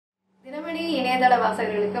இணையதள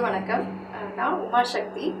வாசகர்களுக்கு வணக்கம். நான் உமா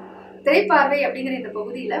சக்தி. திரைப்பார்வை அப்படிங்கிற இந்த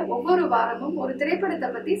பகுதியில் ஒவ்வொரு வாரமும் ஒரு திரைப்படத்தை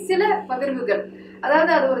பற்றி சில பகிர்வுகள்,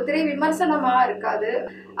 அதாவது அது ஒரு திரை விமர்சனமாக இருக்காது,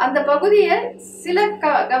 அந்த பகுதியை சில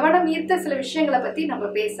கவனம் ஈர்த்த சில விஷயங்களை பற்றி நம்ம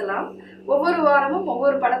பேசலாம். ஒவ்வொரு வாரமும்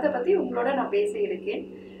ஒவ்வொரு படத்தை பற்றி உங்களோட நான் பேச இருக்கேன்.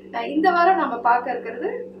 இந்த வாரம் நம்ம பார்க்க இருக்கிறது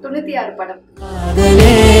 96 படம்.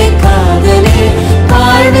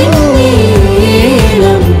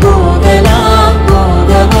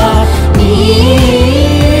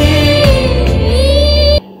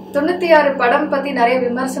 96 படம் பற்றி நிறைய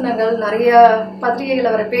விமர்சனங்கள், நிறைய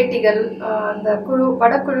பத்திரிகைகள் வர பேட்டிகள், அந்த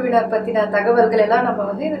படக்குழுவினர் பற்றின தகவல்கள் எல்லாம்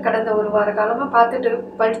நம்ம இந்த கடந்த ஒரு வார காலமாக பார்த்துட்டு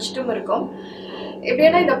படிச்சுட்டும் இருக்கோம்.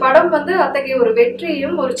 எப்படின்னா இந்த படம் அத்தகைய ஒரு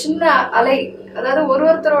வெற்றியும் ஒரு சின்ன அலை, அதாவது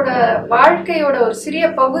ஒருத்தரோட வாழ்க்கையோட ஒரு சிறிய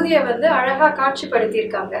பகுதியை அழகாக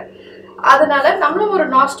காட்சிப்படுத்தியிருக்காங்க. அதனால நம்மளும் ஒரு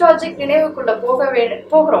நாஸ்டாலஜிக் நினைவுக்குள்ள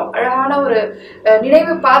போகிறோம். அழகான ஒரு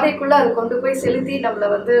நினைவு பாதைக்குள்ள அது கொண்டு போய் செலுத்தி நம்மளை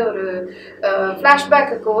ஒரு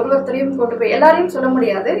ஃப்ளாஷ்பேக்கு ஒருத்தரையும் கொண்டு போய், எல்லாரையும் சொல்ல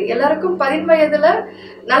முடியாது, எல்லாருக்கும் 10 வயதுல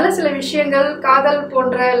நல்ல சில விஷயங்கள், காதல்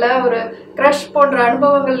போன்ற இல்லை ஒரு க்ரஷ் போன்ற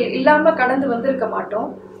அனுபவங்கள் இல்லாம கடந்து வந்திருக்க மாட்டோம்.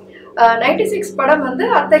 96 படம்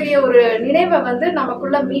அத்தகைய ஒரு நினைவை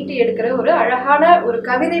நமக்குள்ள மீட்டி எடுக்கிற ஒரு அழகான ஒரு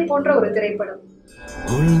கவிதை போன்ற ஒரு திரைப்படம்.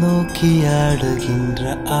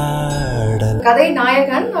 கதை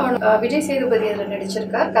நாயகன் விஜய் சேதுபதி அதில்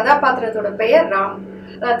நடிச்சிருக்கார். கதாபாத்திரத்தோட பெயர் ராம்.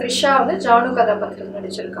 த்ரிஷா ஜானு கதாபாத்திரத்தில்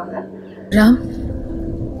நடிச்சிருக்காங்க. ராம்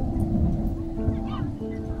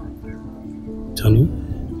ஜானு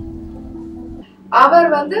அவர்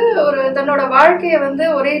ஒரு தன்னோட வாழ்க்கையை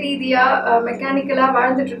ஒரே ரீதியா மெக்கானிக்கலா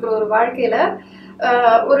வாழ்ந்துட்டு இருக்கிற ஒரு வாழ்க்கையில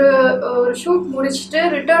ஒரு ஷூட் முடிச்சுட்டு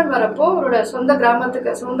ரிட்டர்ன் வரப்போ அவரோட சொந்த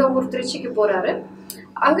கிராமத்துக்கு, சொந்த ஊர் திருச்சிக்கு போறாரு.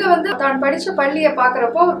 அங்க தான் படிச்ச பள்ளியை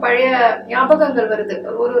பாக்குறப்போ பழைய ஞாபகங்கள் வருது.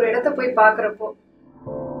 ஒரு இடத்த போய் பாக்குறப்போ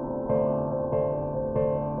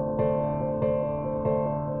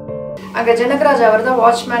அங்க ஜனகராஜ் அவர் தான்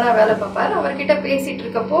வாட்ச்மேனா வேலை பார்ப்பார். அவர்கிட்ட பேசிட்டு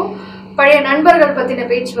இருக்கப்போ பழைய நண்பர்கள் பத்தின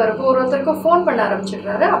பேச்சு வரப்போ ஒருத்தருக்கும் ஃபோன் பண்ண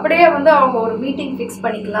ஆரம்பிச்சிடுறாரு. அப்படியே அவங்க ஒரு மீட்டிங் ஃபிக்ஸ்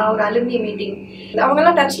பண்ணிக்கலாம், ஒரு அலுமினி மீட்டிங்.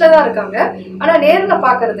 அவங்கெல்லாம் டச்ல தான் இருக்காங்க, ஆனா நேரில்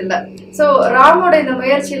பார்க்கறது இல்லை. ஸோ ராமோட இந்த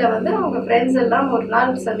முயற்சியில அவங்க ஃப்ரெண்ட்ஸ் எல்லாம் ஒரு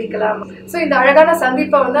நாள் சந்திக்கலாம். ஸோ இந்த அழகான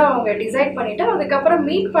சந்திப்பை அவங்க டிசைட் பண்ணிட்டு அதுக்கப்புறம்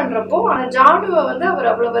மீட் பண்றப்போ, ஆனால் ஜானுவை அவர்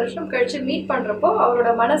அவ்வளோ வருஷம் கழிச்சு மீட் பண்றப்போ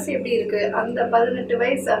அவரோட மனசு எப்படி இருக்கு, அந்த 18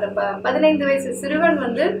 வயசு அந்த 15 வயசு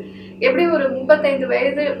சிறுவன் எப்படி ஒரு 35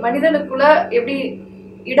 வயது மனிதனுக்குள்ள எப்படி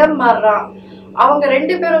இடம் மாறுறான், அவங்க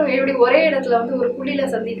 2 பேரும் எப்படி ஒரே இடத்துல ஒரு குழியில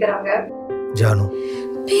சந்திக்கிறாங்க. ஜானு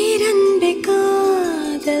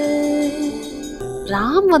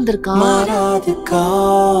ராம் வந்திருக்கான்.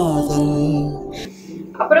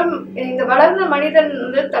 அப்புறம் இந்த வளர்ந்த மனிதன்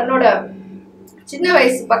தன்னோட சின்ன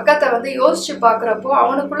வயசு பக்கத்தை யோசிச்சு பாக்குறப்போ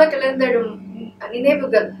அவனுக்குள்ள கிளர்ந்திடும்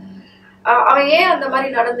நினைவுகள், அவன் ஏன் அந்த மாதிரி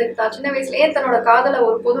நடந்துக்கிட்டான், சின்ன வயசுல ஏன் தன்னோட காதலை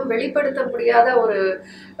ஒரு போதும் வெளிப்படுத்த முடியாத ஒரு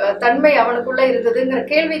தன்மை அவனுக்குள்ள இருந்ததுங்கிற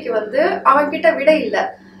கேள்விக்கு அவன் கிட்ட விடை இல்லை.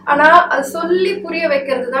 ஆனா அது சொல்லி புரிய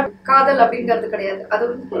வைக்கிறது தான் காதல் அப்படிங்கிறது கிடையாது, அது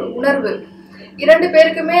ஒரு உணர்வு. 2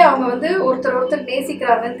 பேருக்குமே அவங்க ஒருத்தர்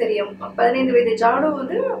நேசிக்கிறாங்கன்னு தெரியும். 15 வயது ஜானு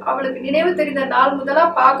அவளுக்கு நினைவு தெரிந்த நாள் முதலா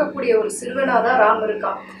பார்க்கக்கூடிய ஒரு சிறுவனாதான் ராம்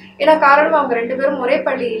இருக்கான். ஏன்னா காரணம் அவங்க 2 பேரும் ஒரே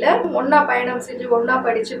பள்ளியில ஒன்னா பயணம் செஞ்சு ஒன்னா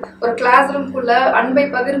படிச்சு ஒரு கிளாஸ் ரூம்குள்ள அன்பை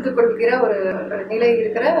பகிர்ந்து கொள்கிற ஒரு நிலை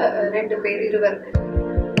இருக்கிற 2 பேர், இருவர்.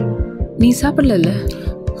 நீ சாப்பிடல,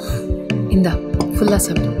 இந்தா ஃபுல்லா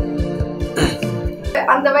சாப்பிடு.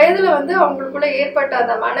 அந்த வயதுல அவங்களுக்குள்ள ஏற்பட்ட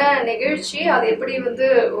அந்த மன நெகிழ்ச்சி அது எப்படி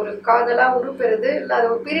ஒரு காதலா உருப்பெறுது, இல்ல அது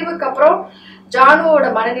ஒரு பிரிவுக்கு அப்புறம் ஜானுவோட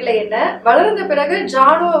மனநிலை என்ன, வளர்ந்த பிறகு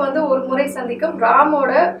ஜானுவை ஒரு முறை சந்திக்கும்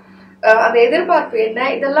ராமோட அந்த எதிர்பார்ப்பு என்ன,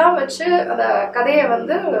 இதெல்லாம் வச்சு அந்த கதையை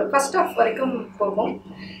ஃபர்ஸ்ட் ஆஃப் வரைக்கும் போகும்.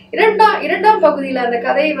 இரண்டாம் பகுதியில் அந்த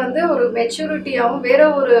கதை ஒரு மெச்சூரிட்டியாகவும் வேற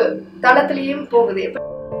ஒரு தளத்திலையும் போகுது.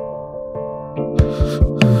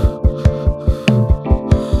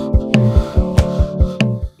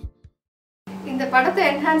 இந்த படத்தை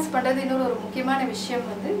என்ஹான்ஸ் பண்றது இன்னொரு ஒரு முக்கியமான விஷயம்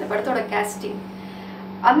இந்த படத்தோட கேஸ்டிங்.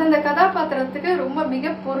 அந்தந்த கதாபாத்திரத்துக்கு ரொம்ப மிக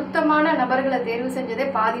பொருத்தமான நபர்களை தேர்வு செஞ்சதே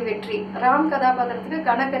பாதி வெற்றி. ராம் கதாபாத்திரத்துக்கு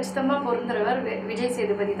கனகச்சிதமா பொருந்துறவர் விஜய்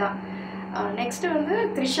சேதுபதி தான். நெக்ஸ்ட்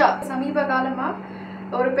த்ரிஷா சமீப காலமா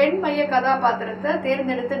ஒரு பெண் மைய கதாபாத்திரத்தை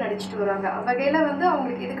தேர்ந்தெடுத்து நடிச்சுட்டு வராங்க. வகையில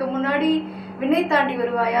அவங்களுக்கு இதுக்கு முன்னாடி விண்ணை தாண்டி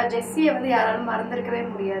வருவாயா ஜெஸ்ஸியை யாராலும் மறந்திருக்கவே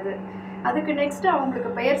முடியாது. அதுக்கு நெக்ஸ்ட்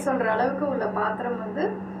அவங்களுக்கு பெயர் சொல்ற அளவுக்கு உள்ள பாத்திரம்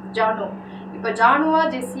ஜானு. இப்போ ஜானுவா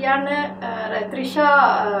ஜெஸ்ஸியான்னு த்ரிஷா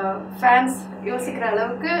ஃபேன்ஸ் யோசிக்கிற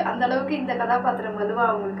அளவுக்கு அந்த அளவுக்கு இந்த கதாபாத்திரம் வலுவா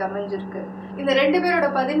அவங்களுக்கு அமைஞ்சிருக்கு. இந்த 2 பேரோட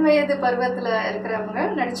 10 வயது பருவத்தில் இருக்கிறவங்க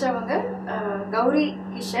நடித்தவங்க கௌரி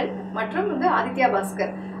கிஷன் மற்றும் ஆதித்யா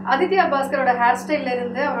பாஸ்கர். ஆதித்யா பாஸ்கரோட ஹேர் ஸ்டைல்ல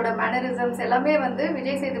இருந்து அவரோட மேனரிசம்ஸ் எல்லாமே வந்து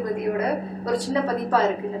விஜய் சேதுபதியோட ஒரு சின்ன பதிப்பாக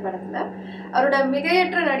இருக்குது இந்த படத்தில். அவரோட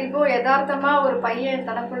மிகையற்ற நடிப்பும் யதார்த்தமாக ஒரு பையன்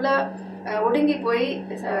தனக்குள்ள ஒடுங்கி போய்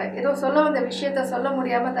ஏதோ சொல்ல வந்த விஷயத்த சொல்ல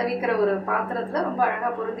முடியாமல் தவிக்கிற ஒரு பாத்திரத்தில் ரொம்ப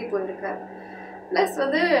அழகாக பொருந்தி போயிருக்கார். ப்ளஸ்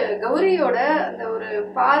வந்து கௌரியோட அந்த ஒரு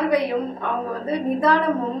பார்வையும் அவங்க வந்து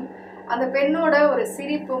நிதானமும் அந்த பெண்ணோட ஒரு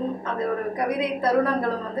சிரிப்பும் அந்த ஒரு கவிதை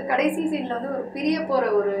தருணங்களும் வந்து கடைசி சீனில் வந்து ஒரு பிரிய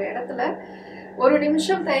போகிற ஒரு இடத்துல ஒரு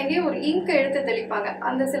நிமிஷம் தயங்கி ஒரு இங்கை எடுத்து தெளிப்பாங்க.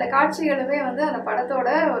 அந்த சில காட்சிகளுமே வந்து அந்த படத்தோட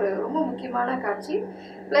ஒரு ரொம்ப முக்கியமான காட்சி.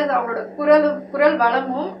 ப்ளஸ் அவங்களோட குரல்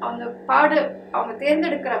வளமும் அவங்க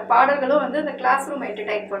தேர்ந்தெடுக்கிற பாடல்களும் வந்து அந்த கிளாஸ் ரூம்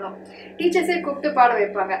என்டர்டைன் பண்ணும். டீச்சர்ஸே கூப்பிட்டு பாட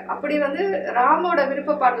வைப்பாங்க. அப்படி வந்து ராமோட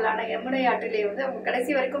விருப்ப பாடலான யமுனை ஆற்றிலே வந்து அவங்க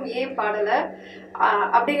கடைசி வரைக்கும் ஏன் பாடலை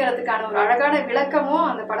அப்படிங்கிறதுக்கான ஒரு அழகான விளக்கமும்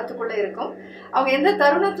அந்த படத்துக்குள்ளே இருக்கும். அவங்க எந்த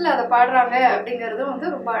தருணத்தில் அதை பாடுறாங்க அப்படிங்கிறதும்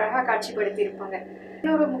வந்து ரொம்ப அழகாக காட்சிப்படுத்தி இருப்பாங்க.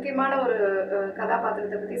 இன்னொரு முக்கியமான ஒரு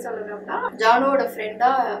கதாபாத்திரத்தை பற்றி சொல்லணும்னா ஜானுவோட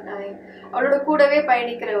ஃப்ரெண்டாக அவளோட கூடவே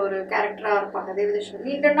பயணிக்கிற ஒரு கேரக்டராக இருப்பாங்க தேவதர்ஷினி.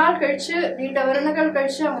 நீண்ட நாள் கழிச்சு, நீண்ட வருடங்கள்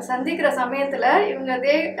கழிச்சு அவங்க சந்திக்கிற சமயத்தில் இவங்க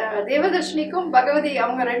தேவதர்ஷினிக்கும் பகவதி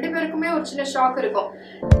அவங்க 2 பேருக்குமே ஒரு சின்ன ஷாக் இருக்கும்.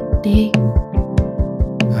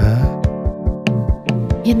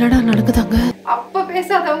 என்னடா நடக்குதாங்க? அப்ப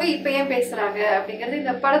பேசாதவங்க இப்ப ஏன் பேசுறாங்க அப்படிங்கிறது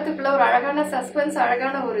இந்த படத்துக்குள்ள ஒரு அழகான சஸ்பென்ஸ்,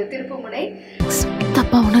 அழகான ஒரு திருப்பு முனை.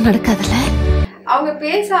 தப்பா ஒண்ணும் நடக்காதுல்ல? அவங்க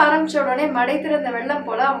பேச ஆரம்பிச்ச உடனே மடை திறந்த வெள்ளம்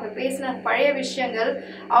போல அவங்க பேசின பழைய விஷயங்கள்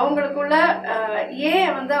அவங்களுக்குள்ள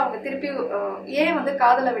ஏன் வந்து அவங்க திருப்பி ஏன் வந்து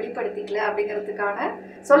காதலை வெளிப்படுத்திக்கல அப்படிங்கிறதுக்கான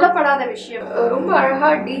சொல்லப்படாத விஷயம் ரொம்ப அழகா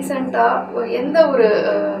டீசெண்டா எந்த ஒரு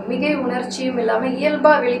மிகை உணர்ச்சியும் இல்லாம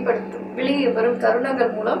இயல்பா வெளியே வரும்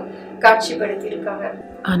தருணங்கள் மூலம் காட்சிப்படுத்தி இருக்காங்க.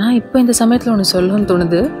 ஆனா இப்ப இந்த சமயத்துல ஒண்ணு சொல்லணும்னு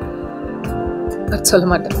தோணுது, சொல்ல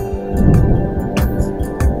மாட்டேன்.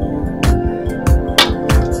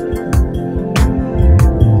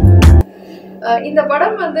 இந்த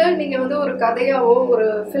படம் வந்து நீங்க வந்து ஒரு கதையாவோ ஒரு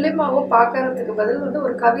பிலிமாவோ பார்க்கறதுக்கு பதில் வந்து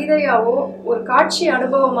ஒரு கவிதையாவோ ஒரு காட்சி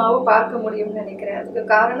அனுபவமாவோ பார்க்க முடியும்னு நினைக்கிறேன். அதுக்கு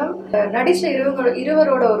காரணம் நடிச்ச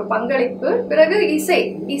இருவரோட ஒரு பங்களிப்பு. பிறகு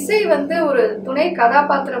இசை வந்து ஒரு துணை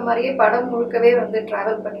கதாபாத்திரம் மாதிரியே படம் முழுக்கவே வந்து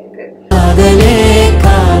டிராவல் பண்ணியிருக்கு.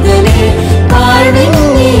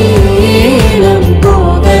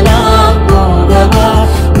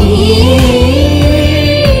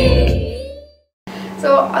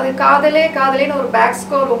 ஸோ அது காதலேன்னு ஒரு பேக்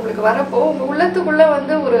ஸ்கோர் உங்களுக்கு வரப்போ உங்கள் உள்ளத்துக்குள்ளே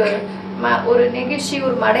வந்து ஒரு நெகிழ்ச்சி,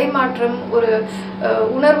 ஒரு மடைமாற்றம், ஒரு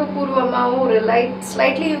உணர்வு பூர்வமாகவும் ஒரு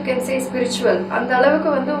slightly you can say spiritual, அந்த அளவுக்கு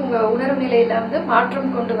வந்து உங்கள் உணர்வு நிலையில் வந்து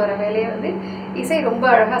மாற்றம் கொண்டு வர வேலையை வந்து இசை ரொம்ப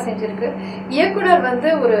அழகாக செஞ்சுருக்கு. இயக்குனர்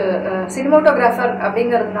வந்து ஒரு சினிமோட்டோகிராஃபர்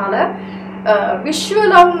அப்படிங்கிறதுனால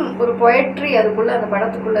விஷுவலாகவும் ஒரு பொயட்ரி அதுக்குள்ளே அந்த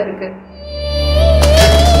படத்துக்குள்ளே இருக்குது.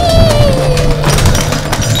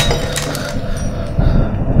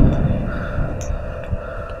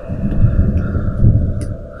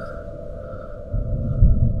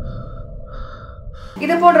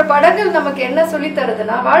 இது போன்ற படங்கள் நமக்கு என்ன சொல்லி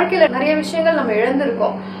தருதுன்னா, வாழ்க்கையில நிறைய விஷயங்கள் நம்ம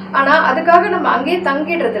இழந்திருக்கோம். ஆனா அதுக்காக நம்ம அங்கேயே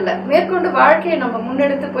தங்கிடுறது இல்லை, மேற்கொண்டு வாழ்க்கையை நம்ம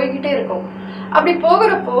முன்னெடுத்து போய்கிட்டே இருக்கோம். அப்படி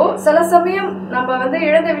போகிறப்போ சில சமயம் நம்ம வந்து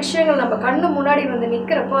இழந்த விஷயங்கள் நம்ம கண்ணு முன்னாடி வந்து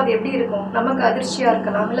நிற்கிறப்போ அது எப்படி இருக்கும்? நமக்கு அதிர்ச்சியா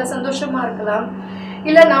இருக்கலாம், இல்லை சந்தோஷமா இருக்கலாம்,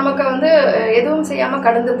 இல்லை நமக்கு வந்து எதுவும் செய்யாம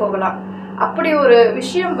கடந்து போகலாம். அப்படி ஒரு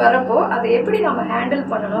விஷயம் வரப்போ அதை எப்படி நம்ம ஹேண்டில்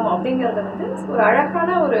பண்ணணும் அப்படிங்கிறத வந்து ஒரு அழகான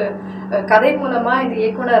ஒரு கதை மூலமா இந்த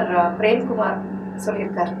இயக்குனர் பிரேம்குமார்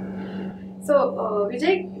சொல்லியிருக்காரு. ஸோ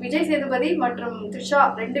விஜய் சேதுபதி மற்றும் த்ரிஷா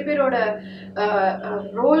 2 பேரோட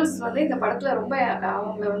ரோல்ஸ் வந்து இந்த படத்தில் ரொம்ப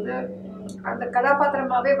அவங்கள வந்து அந்த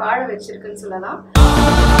கதாபாத்திரமாகவே வாழ வச்சிருக்குன்னு சொல்லலாம்.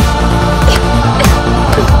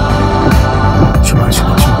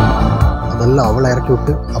 அதெல்லாம் அவளை இறக்கி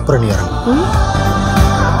விட்டு அப்புறம் நீ இறங்கு.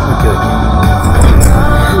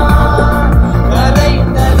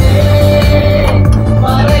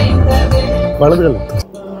 வலதுகள்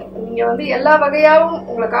நீங்க வந்து எல்லா வகையாகவும்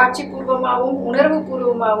உங்களை காட்சி பூர்வமாகவும் உணர்வு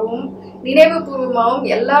பூர்வமாகவும் நினைவு பூர்வமாகவும்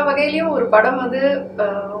எல்லா வகையிலையும் ஒரு படம் வந்து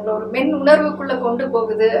உங்களை ஒரு மென் உணர்வுக்குள்ள கொண்டு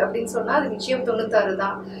போகுது அப்படின்னு சொன்னா அது நிச்சயம் 96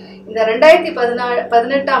 தான். இந்த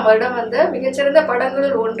 2018ஆம் வருடம் வந்து மிகச்சிறந்த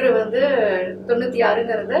படங்களில் ஒன்று வந்து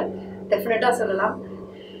 96ங்கிறத டெஃபினட்டா சொல்லலாம்.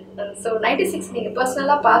 ஸோ 96 நீங்கள்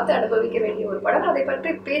பர்சனலாக பார்த்து அனுபவிக்க வேண்டிய ஒரு படம். அதை பற்றி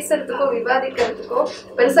பேசுறதுக்கோ விவாதிக்கிறதுக்கோ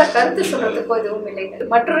பெருசாக கருத்து சொல்றதுக்கோ எதுவும் இல்லை.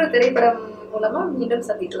 மற்றொரு திரைப்படம் மூலமாக மீண்டும்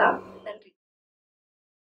சந்திக்கலாம்.